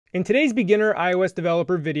In today's beginner iOS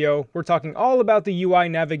developer video, we're talking all about the UI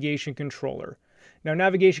navigation controller. Now,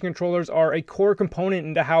 navigation controllers are a core component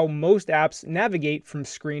into how most apps navigate from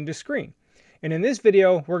screen to screen. And in this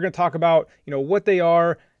video, we're going to talk about what they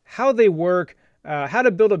are, how they work, how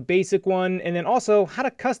to build a basic one, and then also how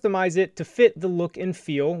to customize it to fit the look and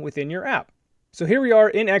feel within your app. So here we are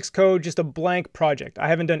in Xcode, just a blank project. I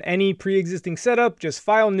haven't done any pre-existing setup, just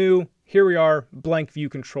file new. Here we are, blank view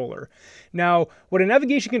controller. Now, what a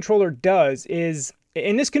navigation controller does is,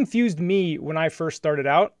 and this confused me when I first started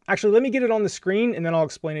out. Actually, let me get it on the screen and then I'll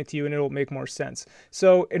explain it to you and it'll make more sense.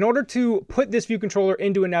 So in order to put this view controller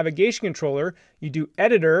into a navigation controller, you do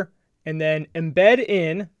editor and then embed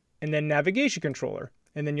in and then navigation controller.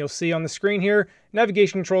 And then you'll see on the screen here,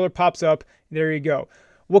 navigation controller pops up. There you go.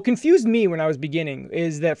 What confused me when I was beginning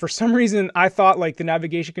is that for some reason I thought like the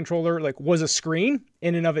navigation controller was a screen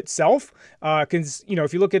in and of itself. Because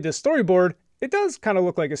if you look at this storyboard, it does kind of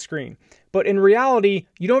look like a screen. But in reality,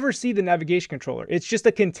 you don't ever see the navigation controller. It's just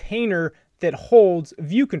a container that holds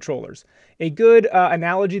view controllers. A good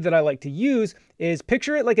analogy that I like to use is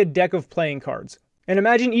picture it like a deck of playing cards. And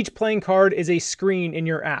imagine each playing card is a screen in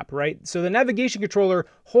your app, right? So the navigation controller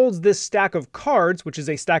holds this stack of cards, which is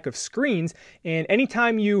a stack of screens. And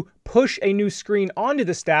anytime you push a new screen onto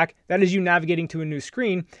the stack, that is you navigating to a new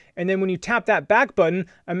screen. And then when you tap that back button,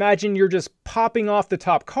 imagine you're just popping off the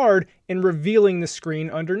top card and revealing the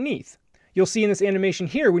screen underneath. You'll see in this animation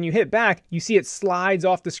here, when you hit back, you see it slides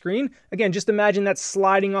off the screen. Again, just imagine that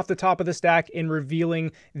sliding off the top of the stack and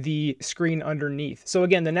revealing the screen underneath. So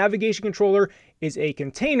again, the navigation controller is a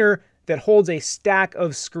container that holds a stack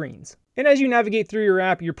of screens. And as you navigate through your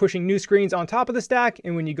app, you're pushing new screens on top of the stack.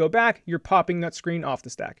 And when you go back, you're popping that screen off the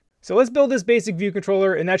stack. So let's build this basic view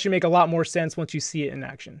controller, and that should make a lot more sense once you see it in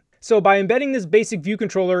action. So by embedding this basic view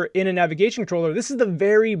controller in a navigation controller, this is the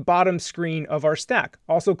very bottom screen of our stack,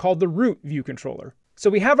 also called the root view controller.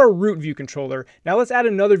 So we have our root view controller. Now let's add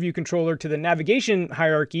another view controller to the navigation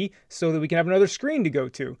hierarchy so that we can have another screen to go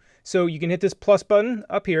to. So you can hit this plus button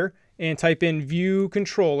up here and type in view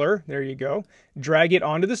controller. There you go. Drag it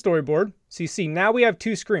onto the storyboard. So you see now we have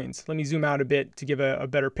two screens. Let me zoom out a bit to give a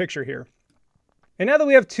better picture here. And now that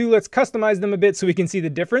we have two, let's customize them a bit so we can see the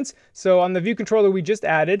difference. So on the view controller we just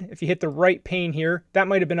added, if you hit the right pane here, that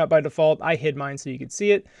might have been up by default. I hid mine so you could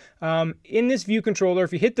see it. In this view controller,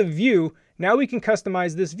 if you hit the view, now we can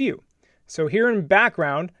customize this view. So here in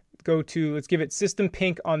background, let's give it system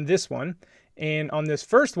pink on this one. And on this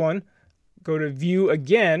first one, go to view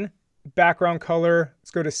again, background color, let's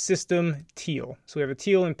go to system teal. So we have a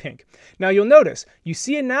teal and pink. Now you'll notice, you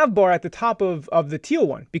see a nav bar at the top of the teal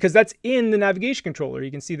one because that's in the navigation controller. You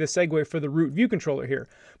can see the segue for the root view controller here.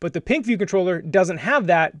 But the pink view controller doesn't have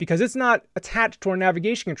that because it's not attached to our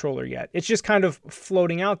navigation controller yet. It's just kind of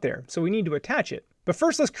floating out there. So we need to attach it. But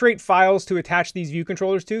first let's create files to attach these view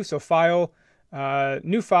controllers to. So file,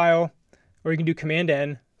 new file, or you can do Command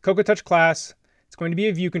N, Cocoa Touch class. It's going to be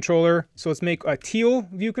a view controller. So let's make a teal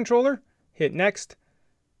view controller, hit next,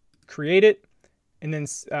 create it. And then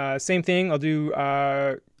same thing, I'll do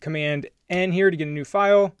Command N here to get a new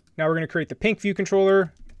file. Now we're going to create the pink view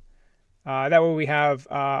controller. That way we have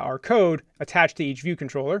our code attached to each view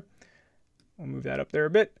controller. I'll move that up there a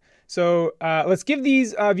bit. So let's give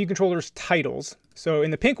these view controllers titles. So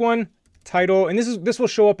in the pink one, title, and this will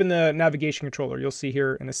show up in the navigation controller. You'll see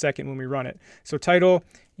here in a second when we run it. So title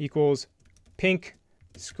equals pink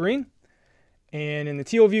screen. And in the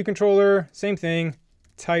teal view controller, same thing,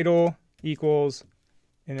 title equals,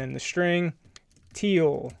 and then the string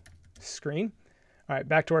teal screen. All right,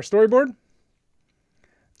 back to our storyboard.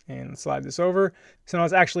 And slide this over. So now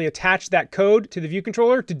let's actually attach that code to the view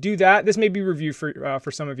controller. To do that, this may be review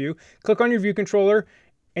for some of you. Click on your view controller,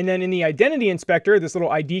 and then in the identity inspector, this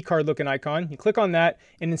little ID card looking icon, you click on that,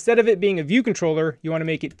 and instead of it being a view controller, you want to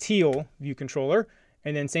make it teal view controller.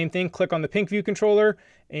 And then same thing, click on the pink view controller,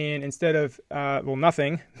 and instead of,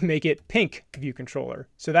 nothing, make it pink view controller.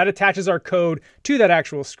 So that attaches our code to that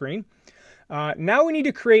actual screen. Now we need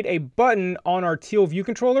to create a button on our teal view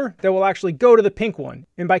controller that will actually go to the pink one.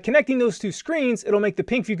 And by connecting those two screens, it'll make the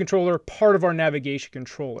pink view controller part of our navigation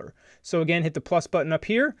controller. So again, hit the plus button up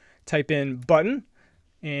here, type in button,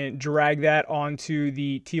 and drag that onto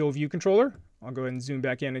the teal view controller. I'll go ahead and zoom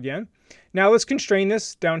back in again. Now let's constrain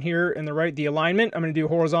this down here in the right, the alignment. I'm going to do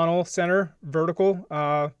horizontal, center, vertical,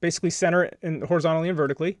 basically center and horizontally and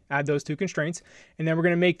vertically, add those two constraints. And then we're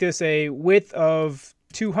going to make this a width of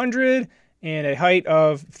 200 and a height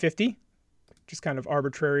of 50, just kind of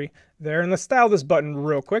arbitrary there. And let's style this button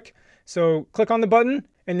real quick. So click on the button,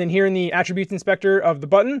 and then here in the attributes inspector of the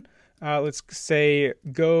button, let's say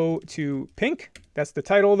go to pink. That's the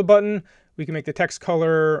title of the button. We can make the text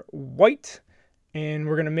color white, and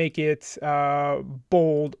we're going to make it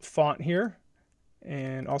bold font here,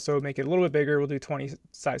 and also make it a little bit bigger. We'll do 20,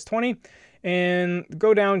 size 20, and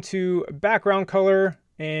go down to background color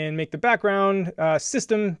and make the background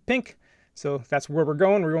system pink. So that's where we're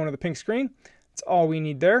going. We're going to the pink screen. That's all we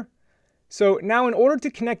need there. So now in order to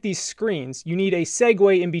connect these screens, you need a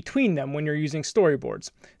segue in between them when you're using storyboards.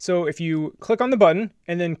 So if you click on the button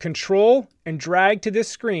and then control and drag to this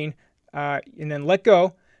screen and then let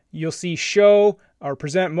go, you'll see show or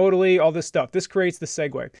present modally, all this stuff. This creates the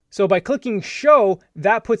segue. So by clicking show,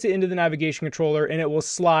 that puts it into the navigation controller and it will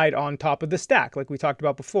slide on top of the stack like we talked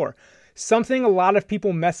about before. Something a lot of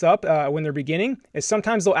people mess up when they're beginning is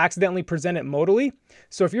sometimes they'll accidentally present it modally.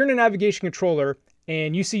 So if you're in a navigation controller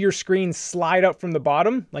and you see your screen slide up from the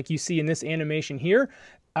bottom, like you see in this animation here,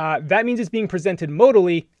 that means it's being presented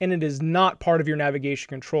modally and it is not part of your navigation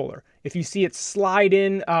controller. If you see it slide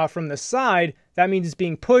in from the side, that means it's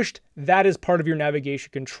being pushed. That is part of your navigation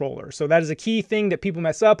controller. So that is a key thing that people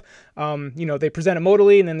mess up. You know, they present it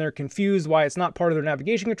modally and then they're confused why it's not part of their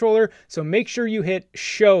navigation controller. So make sure you hit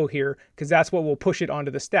show here because that's what will push it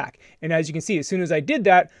onto the stack. And as you can see, as soon as I did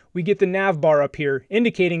that, we get the nav bar up here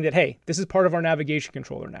indicating that, hey, this is part of our navigation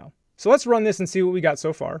controller now. So let's run this and see what we got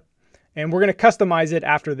so far. And we're going to customize it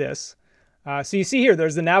after this. So you see here,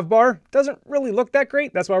 there's the nav bar. Doesn't really look that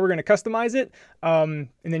great. That's why we're going to customize it. And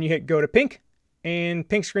then you hit go to pink and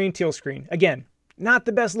pink screen, teal screen. Again, not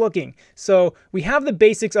the best looking. So we have the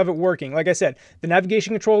basics of it working. Like I said, the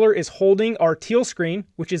navigation controller is holding our teal screen,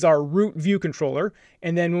 which is our root view controller.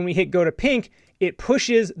 And then when we hit go to pink, it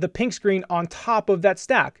pushes the pink screen on top of that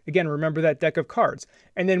stack. Again, remember that deck of cards.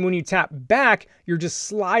 And then when you tap back, you're just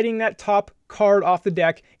sliding that top card off the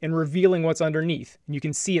deck and revealing what's underneath. And you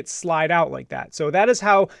can see it slide out like that. So that is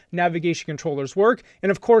how navigation controllers work.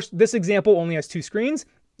 And of course, this example only has 2 screens.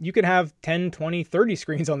 You could have 10, 20, 30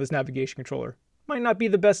 screens on this navigation controller. Might not be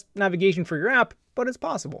the best navigation for your app, but it's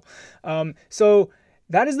possible. So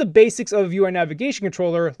that is the basics of UI Navigation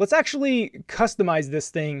Controller. Let's actually customize this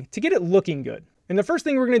thing to get it looking good. And the first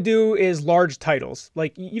thing we're going to do is large titles.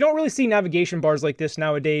 Like, you don't really see navigation bars like this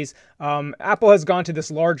nowadays. Apple has gone to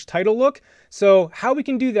this large title look. So how we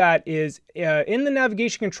can do that is in the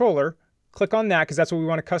navigation controller, click on that because that's what we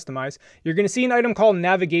want to customize. You're going to see an item called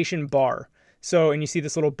navigation bar. So, and you see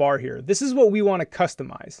this little bar here. This is what we want to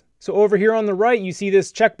customize. So over here on the right, you see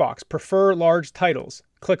this checkbox, prefer large titles.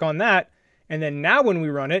 Click on that. And then now when we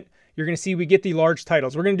run it, you're going to see we get the large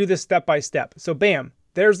titles. We're going to do this step by step. So bam,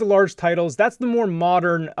 there's the large titles. That's the more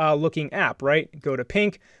modern looking app, right? Go to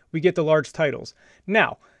pink, we get the large titles.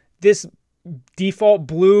 Now, this default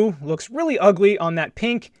blue looks really ugly on that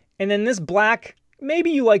pink. And then this black,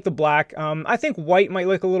 maybe you like the black. I think white might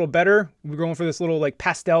look a little better. We're going for this little like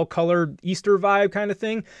pastel colored Easter vibe kind of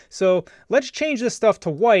thing. So let's change this stuff to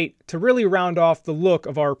white to really round off the look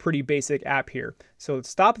of our pretty basic app here. So let's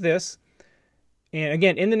stop this. And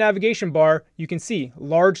again, in the navigation bar, you can see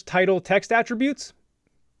large title text attributes.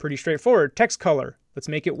 Pretty straightforward. Text color. Let's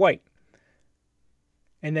make it white.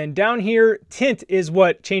 And then down here, tint is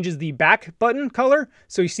what changes the back button color.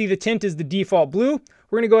 So you see the tint is the default blue.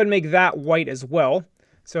 We're going to go ahead and make that white as well.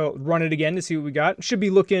 So run it again to see what we got. It should be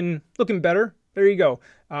looking better. There you go.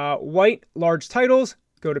 White, large titles.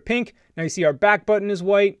 Go to pink. Now you see our back button is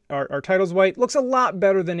white. Our title's white. Looks a lot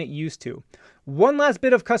better than it used to. One last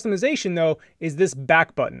bit of customization though is this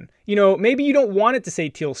back button. You know, maybe you don't want it to say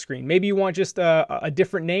teal screen. Maybe you want just a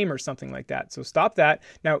different name or something like that. So stop that.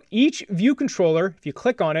 Now each view controller, if you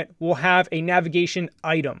click on it, will have a navigation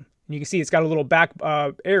item. And you can see it's got a little back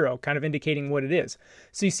arrow kind of indicating what it is.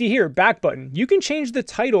 So you see here, back button. You can change the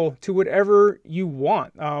title to whatever you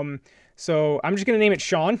want. So I'm just going to name it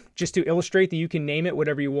Sean, just to illustrate that you can name it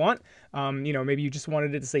whatever you want. You know, maybe you just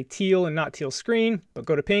wanted it to say teal and not teal screen, but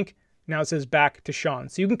go to pink. Now it says back to Sean.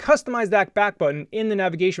 So you can customize that back button in the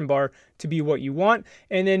navigation bar to be what you want.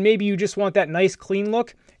 And then maybe you just want that nice clean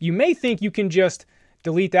look. You may think you can just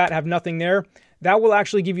delete that, have nothing there. That will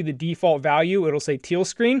actually give you the default value. It'll say teal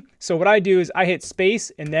screen. So what I do is I hit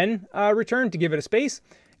space and then return to give it a space.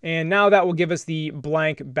 And now that will give us the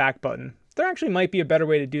blank back button. There actually might be a better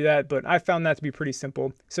way to do that, but I found that to be pretty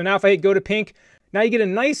simple. So now if I hit go to pink, now you get a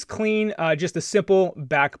nice, clean, just a simple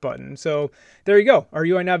back button. So there you go, our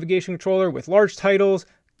UI navigation controller with large titles,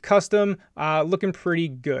 custom, looking pretty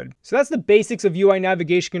good. So that's the basics of UI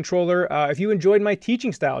navigation controller. If you enjoyed my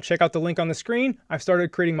teaching style, check out the link on the screen. I've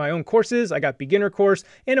started creating my own courses. I got beginner course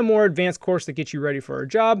and a more advanced course that gets you ready for a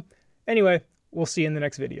job. Anyway, we'll see you in the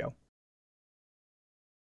next video.